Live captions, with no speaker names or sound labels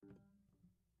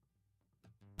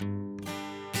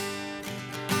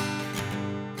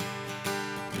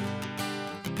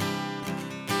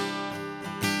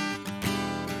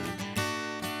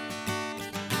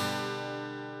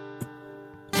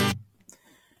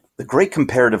The great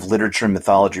comparative literature and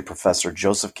mythology professor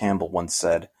Joseph Campbell once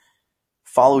said,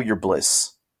 "Follow your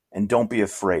bliss, and don't be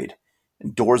afraid,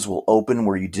 and doors will open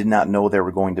where you did not know they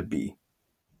were going to be."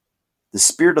 The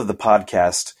spirit of the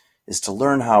podcast is to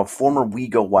learn how former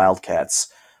WeGo Wildcats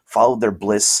followed their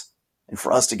bliss and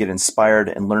for us to get inspired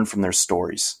and learn from their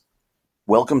stories.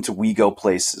 Welcome to WeGo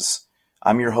Places.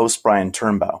 I'm your host, Brian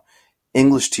Turnbow,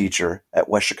 English teacher at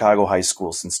West Chicago High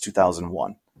School since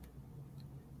 2001.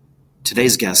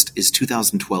 Today's guest is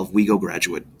 2012 WeGo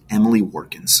graduate Emily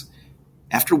Warkins.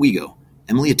 After WeGo,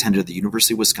 Emily attended the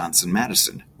University of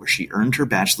Wisconsin-Madison, where she earned her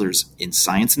bachelor's in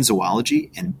science and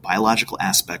zoology and biological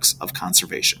aspects of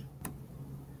conservation.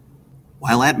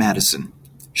 While at Madison,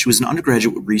 she was an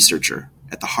undergraduate researcher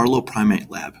at the Harlow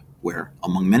Primate Lab, where,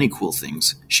 among many cool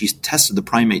things, she tested the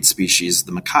primate species,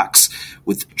 the macaques,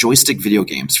 with joystick video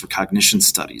games for cognition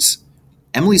studies.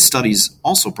 Emily's studies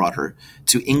also brought her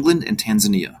to England and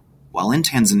Tanzania. While in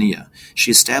Tanzania,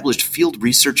 she established field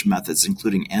research methods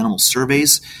including animal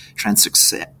surveys, transect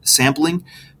sampling,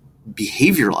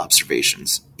 behavioral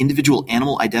observations, individual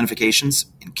animal identifications,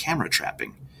 and camera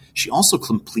trapping. She also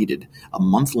completed a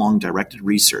month-long directed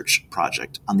research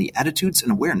project on the attitudes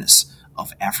and awareness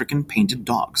of African painted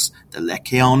dogs, the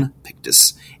Lecaon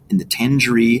pictus, in the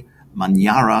Tangier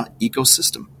Manyara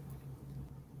ecosystem.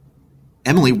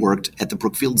 Emily worked at the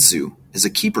Brookfield Zoo as a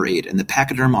keeper aide in the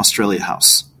Pachyderm Australia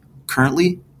House.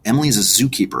 Currently, Emily is a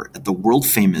zookeeper at the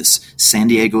world-famous San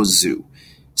Diego Zoo,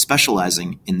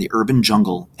 specializing in the urban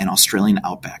jungle and Australian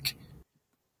outback.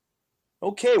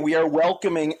 Okay, we are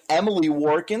welcoming Emily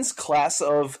Warkins, class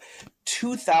of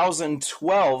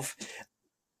 2012.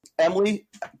 Emily,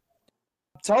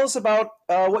 tell us about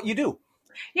what you do.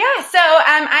 Yeah, so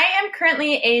I am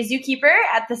currently a zookeeper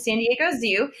at the San Diego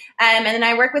Zoo, and then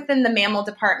I work within the mammal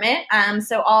department,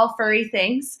 so all furry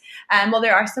things. Well,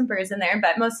 there are some birds in there,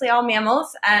 but mostly all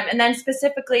mammals. And then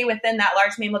specifically within that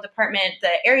large mammal department,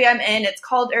 the area I'm in, it's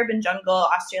called Urban Jungle,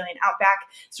 Australian Outback.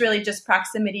 It's really just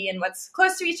proximity and what's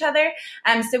close to each other.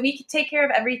 So we take care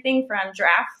of everything from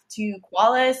giraffe to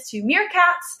koalas to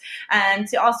meerkats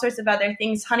to all sorts of other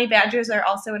things. Honey badgers are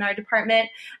also in our department.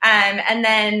 And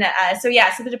then, so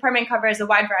the department covers a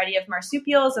wide variety of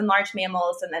marsupials and large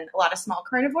mammals and then a lot of small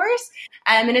carnivores.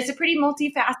 And it's a pretty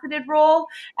multifaceted role.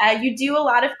 You do a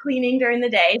lot of cleaning during the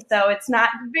day, so it's not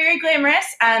very glamorous,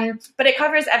 but it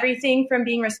covers everything from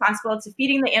being responsible to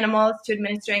feeding the animals to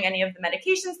administering any of the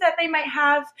medications that they might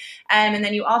have. And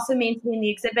then you also maintain the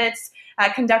exhibits,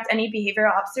 conduct any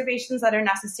behavioral observations that are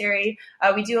necessary.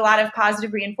 We do a lot of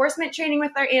positive reinforcement training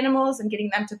with our animals and getting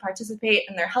them to participate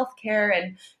in their health care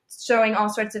and showing all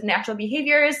sorts of natural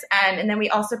behaviors. And then we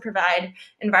also provide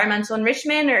environmental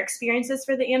enrichment or experiences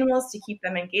for the animals to keep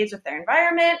them engaged with their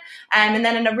environment. And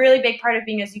then a really big part of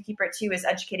being a zookeeper, too, is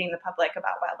educating the public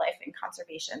about wildlife and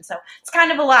conservation. So it's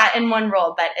kind of a lot in one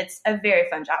role, but it's a very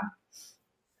fun job.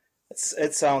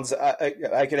 It sounds,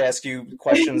 I could ask you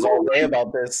questions all day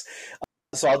about this.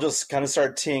 So I'll just kind of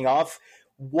start teeing off.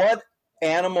 What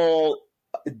animal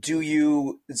do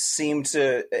you seem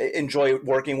to enjoy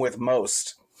working with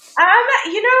most?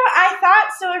 I thought,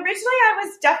 so originally I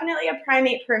was definitely a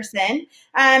primate person,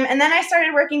 and then I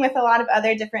started working with a lot of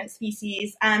other different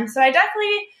species. So I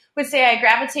definitely would say I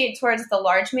gravitate towards the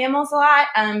large mammals a lot,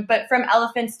 but from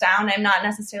elephants down, I'm not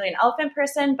necessarily an elephant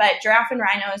person, but giraffe and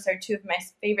rhinos are two of my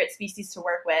favorite species to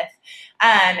work with.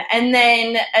 And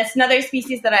then another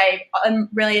species that I'm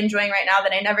really enjoying right now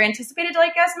that I never anticipated to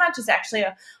like as much is actually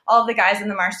all of the guys in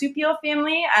the marsupial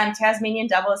family. Tasmanian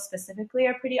devils specifically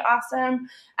are pretty awesome.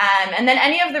 And then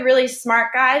any of the really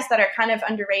smart guys that are kind of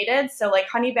underrated. So like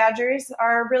honey badgers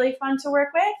are really fun to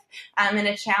work with and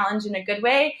a challenge in a good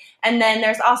way. And then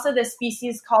there's also this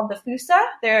species called the Fusa.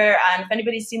 They're, if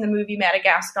anybody's seen the movie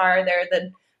Madagascar, they're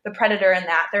the predator in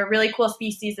that. They're a really cool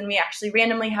species, and we actually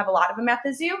randomly have a lot of them at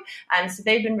the zoo. So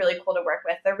they've been really cool to work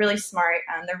with. They're really smart,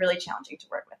 and they're really challenging to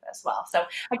work with as well. So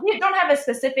I don't have a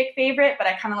specific favorite, but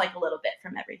I kind of like a little bit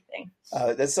from everything.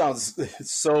 That sounds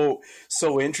so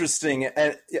interesting.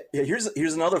 And here's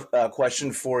another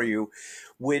question for you,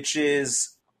 which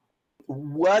is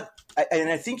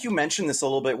and I think you mentioned this a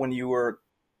little bit when you were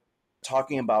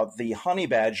talking about the honey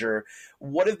badger.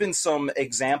 What have been some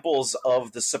examples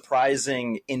of the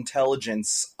surprising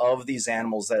intelligence of these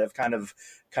animals that have kind of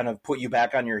put you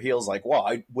back on your heels? Like, wow,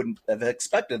 I wouldn't have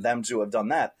expected them to have done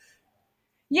that.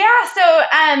 Yeah,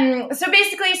 so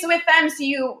basically, with them, so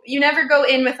you never go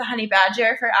in with a honey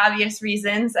badger for obvious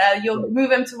reasons. You'll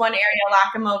move them to one area,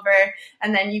 lock them over,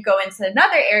 and then you go into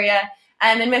another area.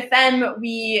 And with them,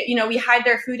 we hide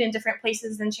their food in different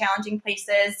places and challenging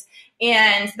places.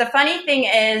 And the funny thing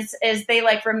is they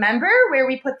like remember where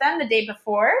we put them the day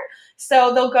before.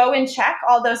 So they'll go and check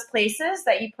all those places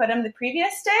that you put them the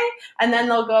previous day, and then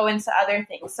they'll go into other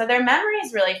things. So their memory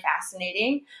is really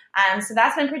fascinating. So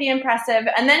that's been pretty impressive.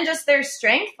 And then just their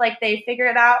strength, like they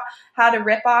figured out how to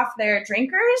rip off their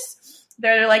drinkers.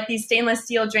 They're like these stainless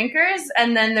steel drinkers,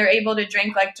 and then they're able to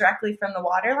drink like directly from the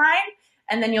water line.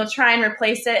 And then you'll try and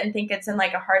replace it and think it's in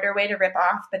like a harder way to rip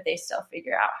off, but they still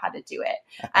figure out how to do it.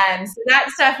 So that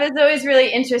stuff is always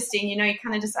really interesting. You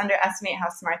kind of just underestimate how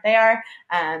smart they are,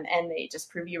 and they just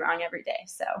prove you wrong every day.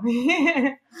 So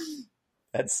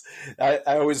I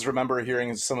always remember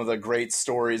hearing some of the great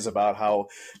stories about how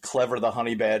clever the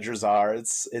honey badgers are.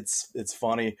 It's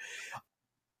funny.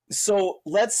 So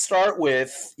let's start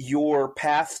with your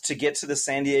path to get to the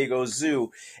San Diego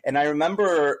Zoo. And I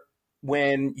remember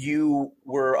when you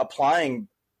were applying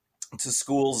to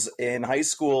schools in high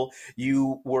school,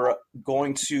 you were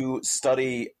going to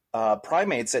study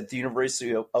primates at the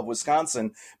University of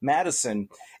Wisconsin, Madison.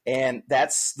 And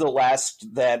that's the last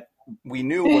that we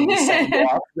knew when we sent you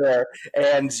off there.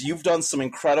 And you've done some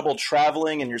incredible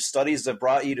traveling, and your studies have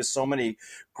brought you to so many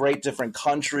great different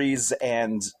countries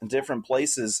and different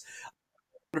places.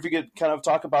 If you could kind of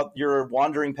talk about your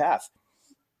wandering path.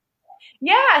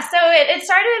 Yeah, so it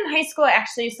started in high school,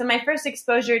 actually. So my first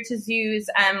exposure to zoos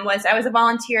was I was a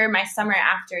volunteer my summer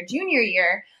after junior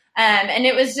year. And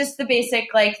it was just the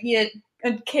basic, like,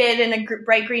 a kid in a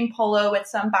bright green polo with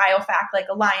some biofact, like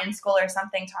a lion skull or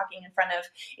something, talking in front of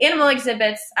animal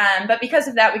exhibits. But because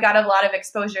of that, we got a lot of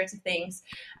exposure to things.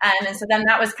 And so then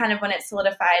that was kind of when it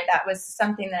solidified. That was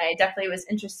something that I definitely was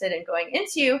interested in going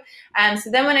into.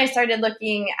 So then when I started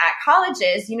looking at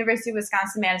colleges, University of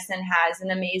Wisconsin-Madison has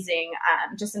an amazing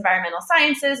just environmental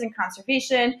sciences and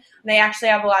conservation. They actually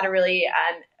have a lot of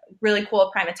really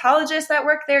cool primatologists that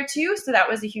work there too. So that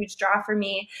was a huge draw for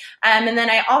me. And then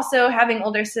I also, having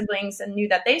older siblings and knew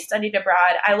that they studied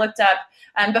abroad, I looked up,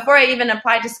 before I even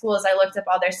applied to schools, I looked up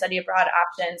all their study abroad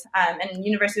options. And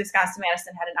University of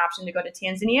Wisconsin-Madison had an option to go to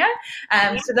Tanzania.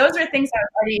 So those were things I was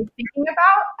already thinking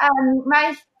about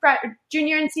my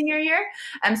junior and senior year.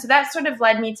 So that sort of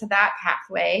led me to that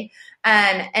pathway.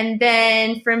 And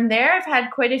then from there, I've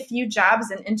had quite a few jobs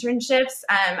and internships.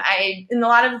 In a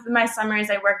lot of my summers,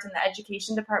 I worked in the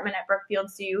education department at Brookfield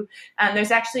Zoo.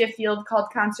 There's actually a field called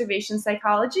conservation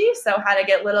psychology. So how to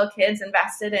get little kids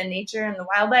invested in nature and the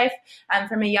wildlife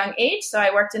from a young age. So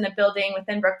I worked in a building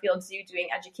within Brookfield Zoo doing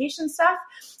education stuff.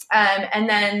 And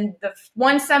then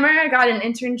one summer, I got an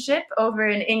internship over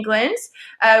in England,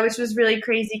 which was really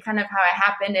crazy kind of how it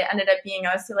happened. It ended up being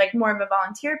also like more of a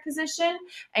volunteer position,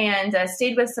 and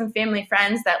stayed with some family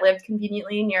friends that lived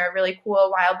conveniently near a really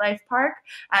cool wildlife park.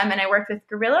 And I worked with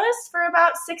gorillas for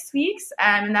about 6 weeks,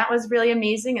 and that was really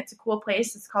amazing. It's a cool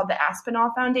place. It's called the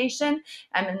Aspinall Foundation.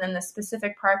 And then the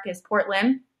specific park is Port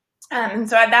Lim. And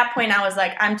so at that point, I was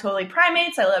like, I'm totally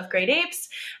primates. I love great apes.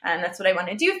 And that's what I want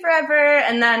to do forever.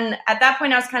 And then at that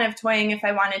point, I was kind of toying if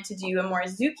I wanted to do a more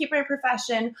zookeeper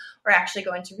profession or actually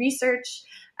go into research.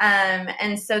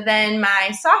 And so then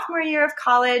my sophomore year of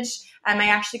college, I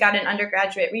actually got an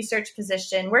undergraduate research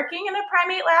position working in a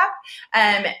primate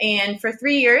lab. And for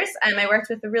 3 years, I worked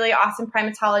with a really awesome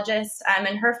primatologist.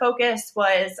 And her focus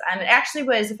was, it actually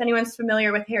was, if anyone's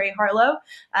familiar with Harry Harlow,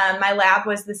 my lab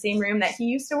was the same room that he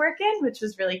used to work in, which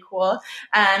was really cool.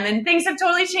 And things have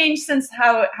totally changed since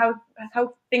how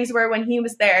things were when he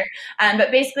was there.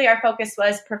 But basically our focus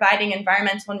was providing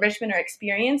environmental enrichment or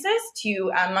experiences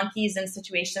to monkeys in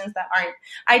situations that aren't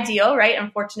ideal, right?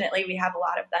 Unfortunately, we have a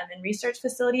lot of them in research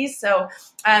facilities. So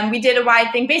we did a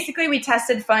wide thing. Basically, we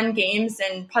tested fun games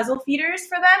and puzzle feeders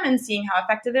for them and seeing how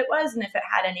effective it was and if it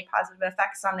had any positive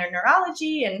effects on their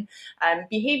neurology and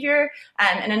behavior.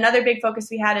 And another big focus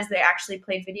we had is they actually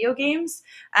played video games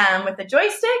with a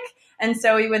joystick. And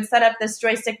so we would set up this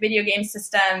joystick video game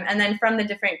system, and then from the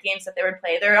different games that they would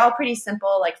play, they're all pretty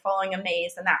simple, like following a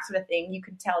maze and that sort of thing. You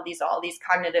could tell all these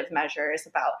cognitive measures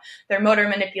about their motor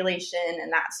manipulation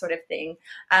and that sort of thing.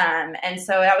 And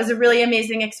so that was a really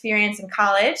amazing experience in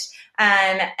college.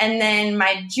 And then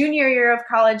my junior year of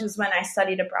college was when I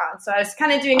studied abroad. So I was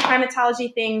kind of doing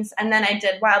primatology things, and then I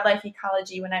did wildlife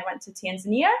ecology when I went to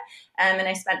Tanzania, and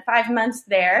I spent 5 months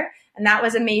there. And that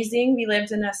was amazing. We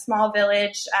lived in a small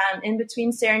village in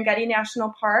between Serengeti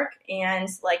National Park and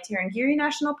like Tarangire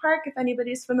National Park, if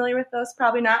anybody's familiar with those,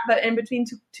 probably not, but in between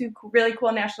two really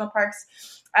cool national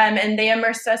parks. And they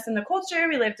immersed us in the culture.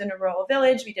 We lived in a rural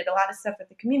village. We did a lot of stuff with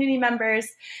the community members.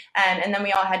 And then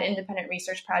we all had independent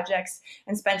research projects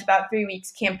and spent about 3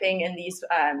 weeks camping in these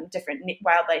different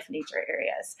wildlife nature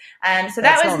areas. So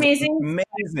that was amazing.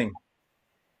 Amazing.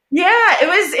 Yeah,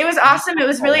 it was awesome. It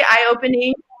was really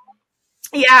eye-opening.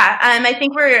 Yeah, I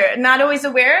think we're not always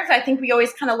aware of. I think we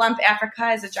always kind of lump Africa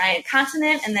as a giant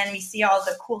continent, and then we see all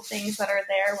the cool things that are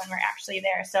there when we're actually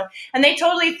there. So, and they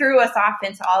totally threw us off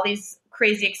into all these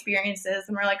crazy experiences,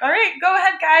 and we're like, all right, go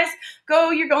ahead, guys,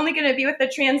 go. You're only going to be with a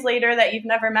translator that you've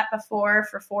never met before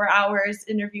for 4 hours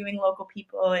interviewing local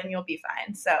people, and you'll be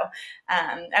fine. So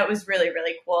that was really,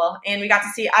 really cool. And we got to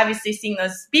see, obviously,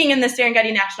 being in the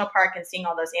Serengeti National Park and seeing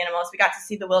all those animals. We got to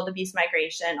see the wildebeest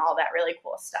migration, all that really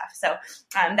cool stuff. So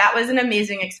that was an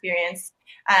amazing experience.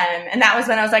 And that was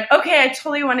when I was like, okay, I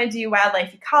totally want to do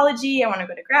wildlife ecology. I want to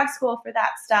go to grad school for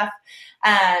that stuff.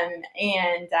 And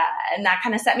that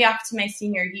kind of set me off to my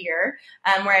senior year,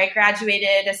 where I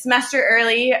graduated a semester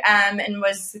early, and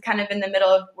was kind of in the middle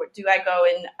of do I go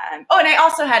and and I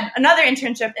also had another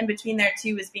internship in between there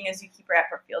too, was being a zookeeper at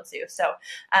Brookfield Zoo. So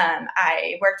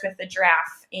I worked with the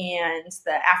giraffe and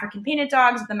the African painted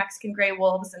dogs, the Mexican gray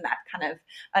wolves, and that kind of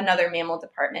another mammal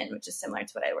department, which is similar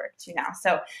to what I work to now.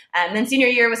 So then senior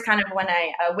year was kind of when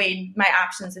I weighed my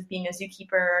options of being a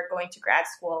zookeeper or going to grad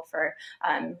school for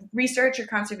research or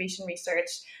conservation research.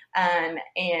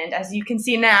 And as you can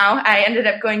see now, I ended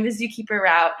up going the zookeeper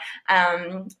route.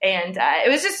 It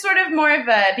was just sort of more of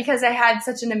because I had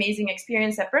such an amazing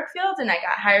experience at Brookfield, and I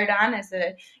got hired on as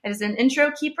an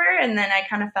intro keeper, and then I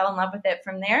kind of fell in love with it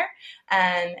from there,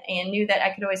 and knew that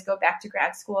I could always go back to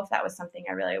grad school if that was something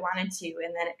I really wanted to.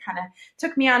 And then it kind of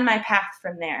took me on my path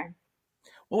from there.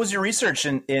 What was your research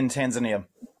in Tanzania?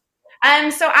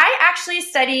 So I actually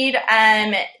studied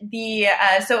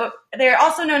so they're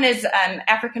also known as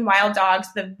African wild dogs.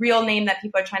 The real name that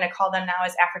people are trying to call them now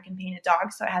is African painted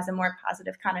dogs, so it has a more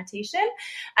positive connotation.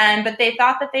 But they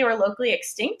thought that they were locally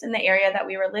extinct in the area that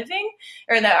we were living,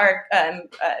 or that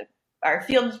our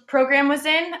field program was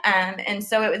in. And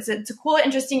so it's a cool,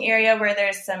 interesting area where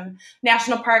there's some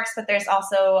national parks, but there's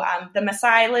also the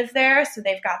Maasai live there. So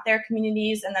they've got their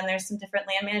communities, and then there's some different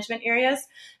land management areas.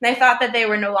 And I thought that they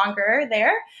were no longer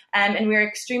there. And we were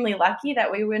extremely lucky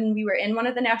that when we were in one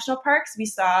of the national parks, we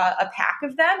saw a pack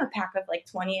of like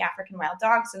 20 African wild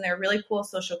dogs. And they're really cool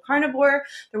social carnivore.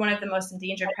 They're one of the most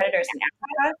endangered predators in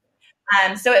Africa.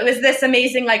 So it was this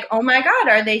amazing, like, oh my God,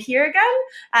 are they here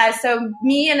again? So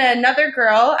me and another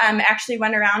girl actually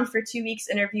went around for 2 weeks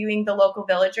interviewing the local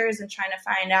villagers and trying to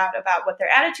find out about what their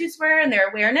attitudes were and their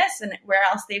awareness and where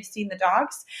else they've seen the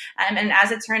dogs. And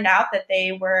as it turned out, that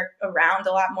they were around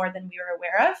a lot more than we were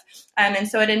aware of. And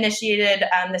so it initiated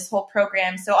this whole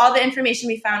program. So all the information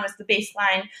we found was the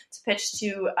baseline to pitch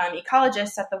to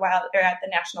ecologists at the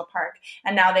national park.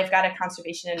 And now they've got a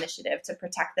conservation initiative to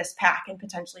protect this pack and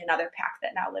potentially another pack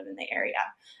that now live in the area.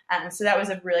 So that was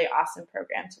a really awesome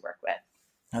program to work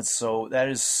with. That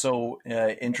is so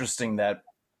interesting that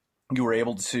you were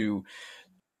able to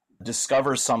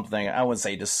discover something. I wouldn't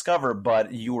say discover,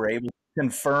 but you were able to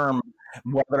confirm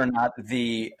whether or not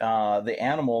the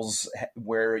animals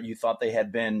where you thought they had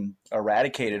been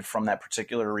eradicated from that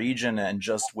particular region, and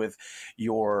just with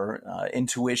your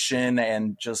intuition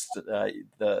and just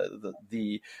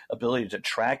the ability to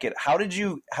track it. How did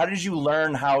you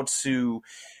learn how to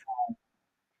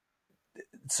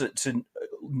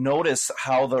notice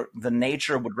how the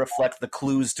nature would reflect the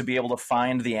clues to be able to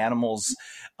find the animals?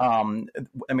 I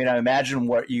mean, I imagine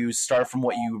what you start from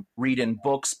what you read in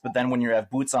books, but then when you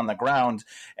have boots on the ground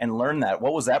and learn that,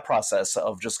 what was that process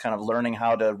of just kind of learning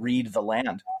how to read the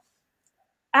land?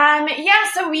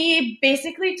 So we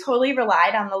basically totally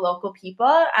relied on the local people.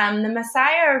 The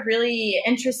Maasai are really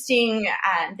interesting.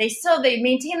 They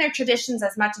maintain their traditions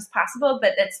as much as possible,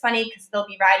 but it's funny because they'll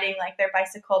be riding like their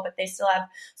bicycle, but they still have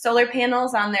solar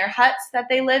panels on their huts that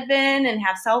they live in and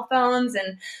have cell phones.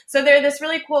 And so they're this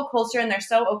really cool culture, and they're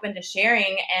so open to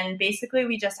sharing. And basically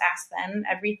we just ask them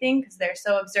everything because they're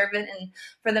so observant, and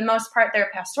for the most part,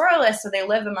 they're pastoralists. So they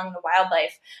live among the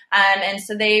wildlife. And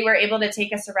so they were able to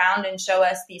take us around and show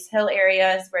us these hill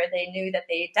areas where they knew that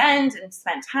they denned and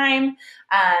spent time.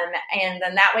 And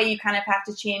then that way you kind of have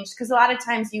to change, because a lot of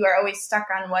times you are always stuck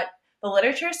on what the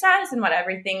literature says and what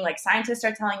everything like scientists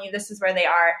are telling you, this is where they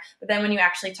are. But then when you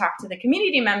actually talk to the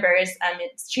community members,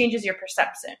 it changes your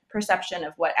perception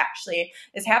of what actually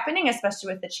is happening,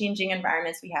 especially with the changing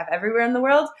environments we have everywhere in the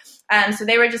world. So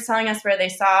they were just telling us where they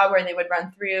saw, where they would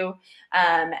run through,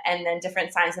 and then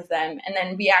different signs of them. And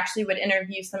then we actually would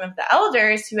interview some of the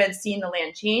elders who had seen the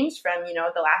land change from,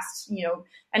 the last,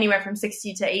 anywhere from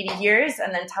 60 to 80 years,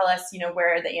 and then tell us,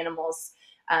 where the animals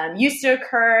used to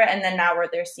occur, and then now where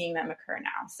they're seeing them occur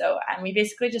now. So we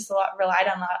basically just relied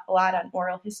on a lot on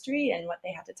oral history and what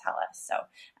they had to tell us. So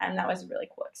that was a really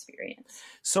cool experience.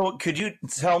 So could you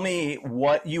tell me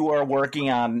what you are working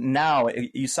on now?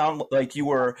 You sound like you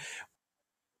were,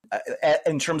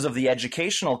 in terms of the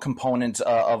educational component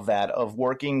of that, of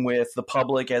working with the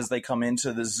public as they come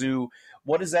into the zoo.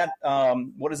 What does that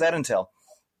entail?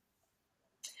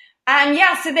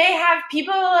 So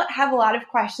people have a lot of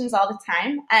questions all the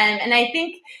time. And I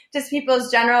think just people's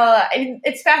general,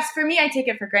 it's fast for me. I take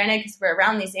it for granted because we're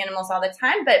around these animals all the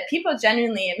time, but people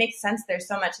genuinely, it makes sense. There's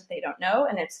so much that they don't know.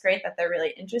 And it's great that they're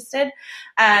really interested.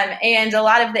 And a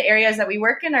lot of the areas that we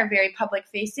work in are very public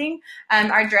facing.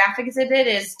 Our giraffe exhibit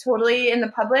is totally in the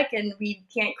public and we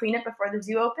can't clean it before the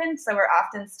zoo opens. So we're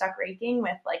often stuck raking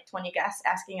with like 20 guests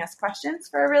asking us questions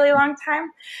for a really long time.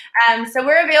 So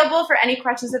we're available for any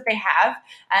questions that they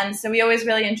have. So we always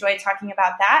really enjoy talking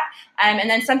about that. And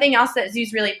then something else that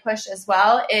zoos really push as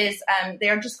well is they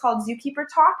are just called zookeeper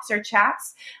talks or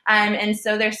chats. And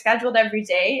so they're scheduled every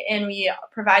day, and we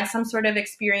provide some sort of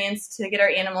experience to get our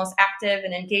animals active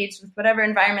and engaged with whatever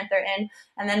environment they're in.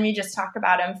 And then we just talk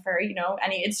about them for,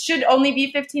 it should only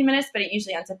be 15 minutes, but it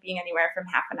usually ends up being anywhere from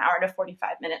half an hour to 45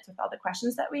 minutes with all the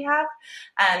questions that we have.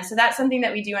 So that's something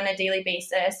that we do on a daily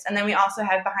basis. And then we also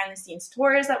have behind the scenes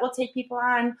tours that we'll take people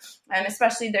on.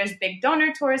 Especially there's big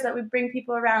donor tours that we bring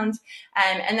people around.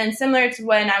 And then similar to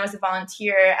when I was a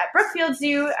volunteer at Brookfield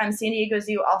Zoo, San Diego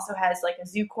Zoo also has like a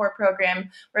zoo corps program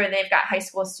where they've got high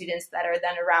school students that are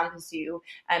then around the zoo.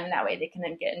 And that way they can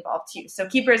then get involved too. So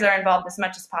keepers are involved as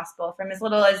much as possible, from as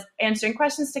little as answering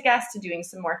questions to guests to doing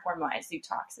some more formalized zoo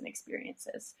talks and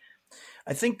experiences.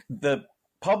 I think the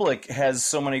public has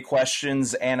so many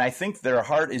questions, and I think their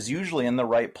heart is usually in the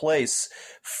right place.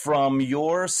 From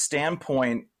your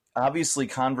standpoint, obviously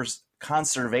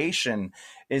conservation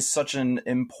is such an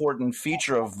important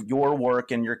feature of your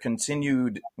work and your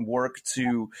continued work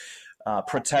to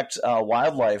protect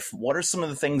wildlife. What are some of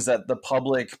the things that the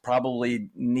public probably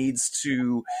needs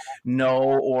to know,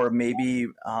 or maybe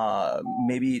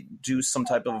do some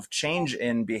type of change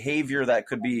in behavior that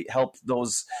could help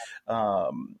those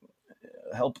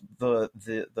help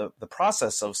the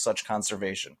process of such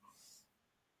conservation?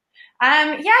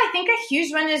 I think a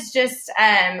huge one is just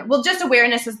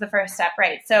awareness is the first step,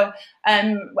 right? So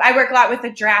I work a lot with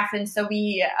the giraffe, and so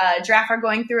giraffe are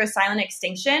going through a silent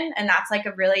extinction, and that's like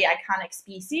a really iconic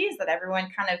species that everyone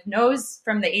kind of knows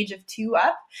from the age of 2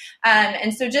 up.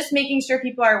 And so just making sure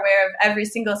people are aware of every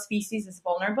single species is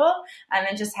vulnerable,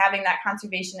 and just having that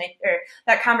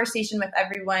that conversation with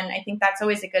everyone, I think that's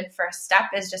always a good first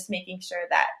step, is just making sure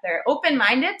that they're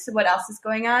open-minded to what else is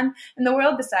going on in the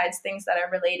world besides things that are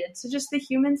related to just the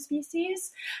human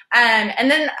species.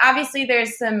 And then obviously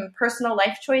there's some personal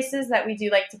life choices that we do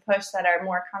like to push that are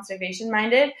more conservation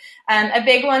minded. A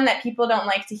big one that people don't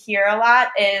like to hear a lot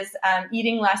is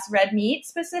eating less red meat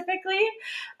specifically,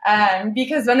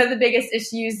 because one of the biggest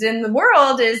issues in the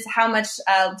world is how much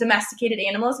domesticated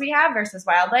animals we have versus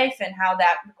wildlife, and how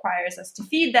that requires us to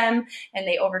feed them, and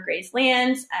they overgraze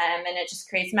land, and it just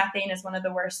creates methane as one of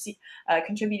the worst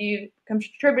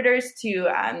contributors to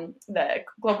the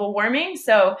global warming.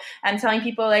 So I'm telling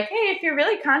people like, hey, if you're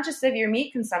really conscious of your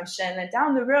meat consumption, then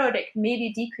down the road it can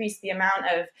maybe decrease the amount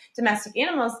of domestic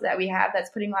animals that we have that's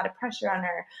putting a lot of pressure on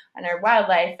our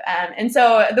wildlife. And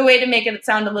so the way to make it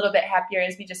sound a little bit happier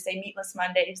is we just say Meatless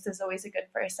Mondays is always a good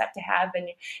first step to have, and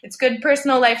it's good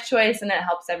personal life choice, and it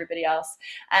helps everybody else.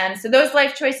 So those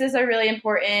life choices are really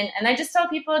important, and I just tell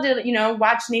people to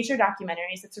watch nature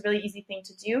documentaries. It's a really easy thing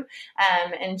to do,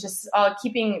 and just all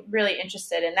keeping really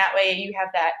interested, and that way you have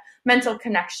that mental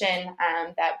connection,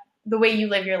 that the way you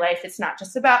live your life, it's not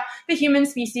just about the human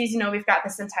species. We've got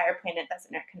this entire planet that's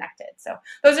interconnected. So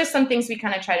those are some things we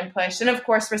kind of try to push. And of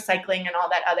course, recycling and all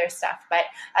that other stuff. But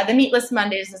the Meatless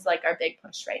Mondays is like our big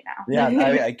push right now.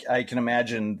 Yeah, I can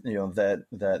imagine,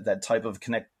 that type of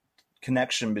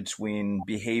connection between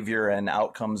behavior and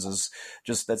outcomes is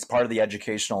that's part of the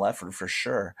educational effort for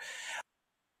sure.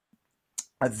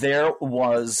 There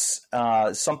was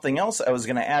something else I was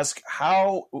going to ask.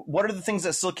 What are the things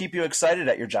that still keep you excited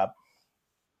at your job?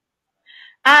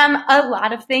 A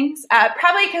lot of things.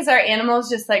 Probably because our animals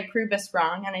just like prove us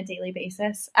wrong on a daily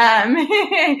basis.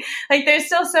 Like there's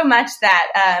still so much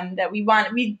that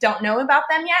we don't know about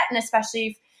them yet, and especially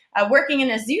if, working in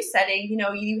a zoo setting,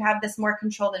 you have this more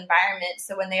controlled environment.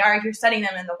 So when you're studying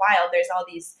them in the wild, there's all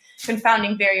these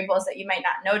confounding variables that you might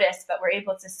not notice, but we're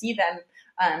able to see them,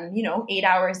 8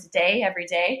 hours a day, every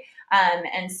day.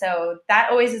 And so that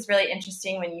always is really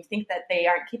interesting when you think that they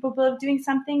aren't capable of doing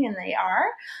something and they are.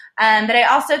 But I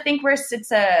also think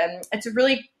it's a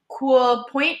really cool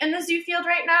point in the zoo field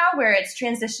right now where it's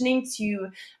transitioning to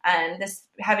this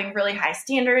having really high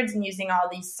standards and using all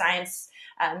these science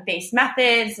based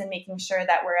methods and making sure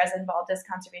that we're as involved as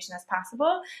conservation as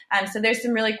possible. So there's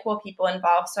some really cool people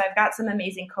involved. So I've got some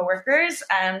amazing coworkers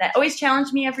that always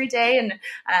challenge me every day and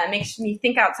makes me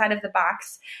think outside of the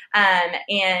box.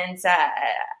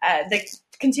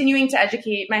 Continuing to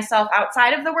educate myself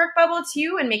outside of the work bubble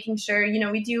too, and making sure,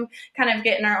 we do kind of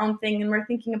get in our own thing and we're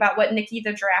thinking about what Nikki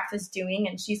the giraffe is doing,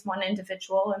 and she's one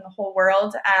individual in the whole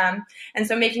world. And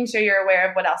so making sure you're aware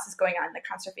of what else is going on in the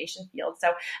conservation field.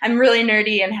 So I'm really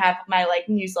nerdy and have my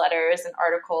newsletters and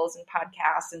articles and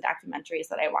podcasts and documentaries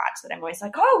that I watch that I'm always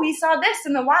like, oh, we saw this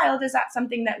in the wild. Is that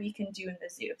something that we can do in the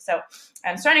zoo? So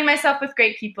I'm surrounding myself with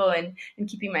great people and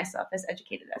keeping myself as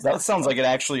educated as possible. That sounds like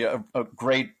a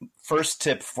great first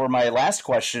tip for my last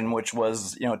question, which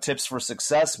was, tips for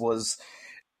success, was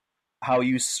how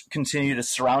you continue to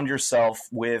surround yourself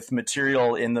with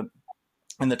material in the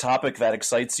topic that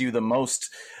excites you the most,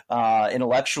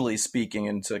 intellectually speaking,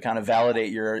 and to kind of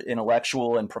validate your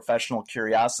intellectual and professional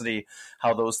curiosity,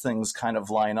 how those things kind of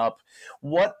line up.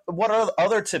 What are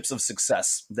other tips of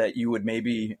success that you would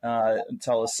maybe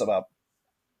tell us about?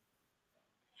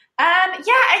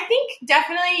 I think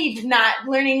definitely not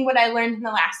learning what I learned in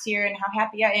the last year and how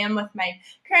happy I am with my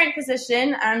current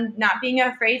position. Not being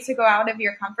afraid to go out of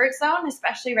your comfort zone,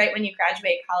 especially right when you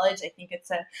graduate college. I think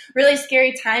it's a really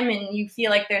scary time and you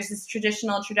feel like there's this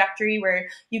traditional trajectory where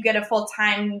you get a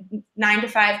full-time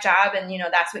 9-to-5 job and,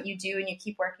 that's what you do and you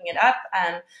keep working it up.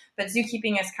 But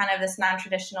zookeeping is kind of this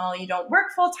non-traditional, you don't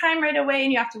work full-time right away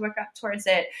and you have to work up towards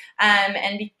it.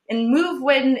 And move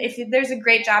if there's a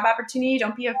great job opportunity,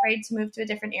 don't be afraid to move to a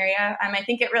different area. I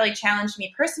think it really challenged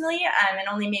me personally and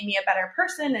only made me a better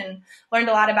person and learned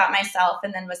a lot about myself,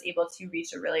 and then was able to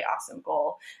reach a really awesome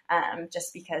goal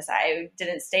just because I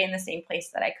didn't stay in the same place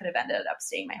that I could have ended up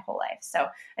staying my whole life. So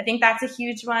I think that's a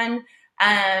huge one.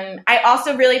 I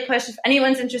also really push, if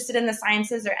anyone's interested in the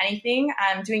sciences or anything,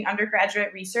 doing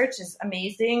undergraduate research is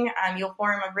amazing. You'll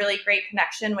form a really great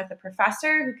connection with a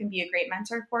professor who can be a great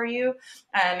mentor for you.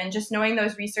 And just knowing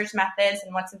those research methods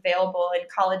and what's available in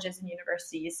colleges and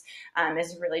universities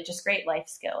is really just great life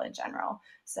skill in general.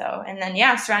 So, and then,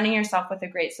 surrounding yourself with a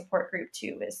great support group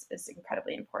too is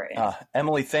incredibly important.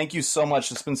 Emily, thank you so much.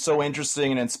 It's been so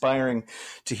interesting and inspiring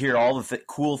to hear all the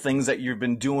cool things that you've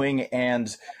been doing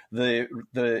and the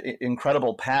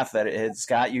incredible path that it has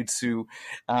got you to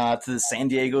the San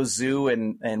Diego Zoo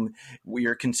and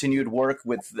your continued work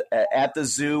at the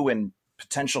zoo and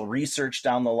potential research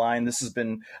down the line. This has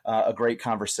been a great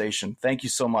conversation. Thank you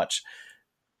so much.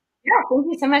 Yeah, thank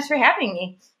you so much for having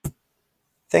me.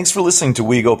 Thanks for listening to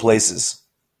WeGo Places.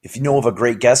 If you know of a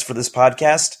great guest for this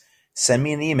podcast, send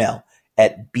me an email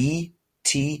at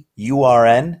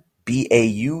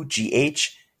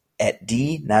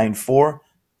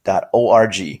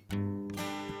bturnbaugh@d94.org.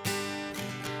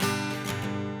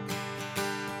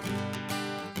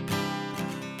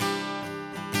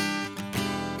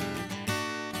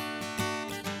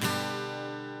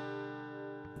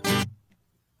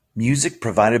 Music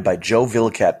provided by Joe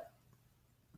Villecat.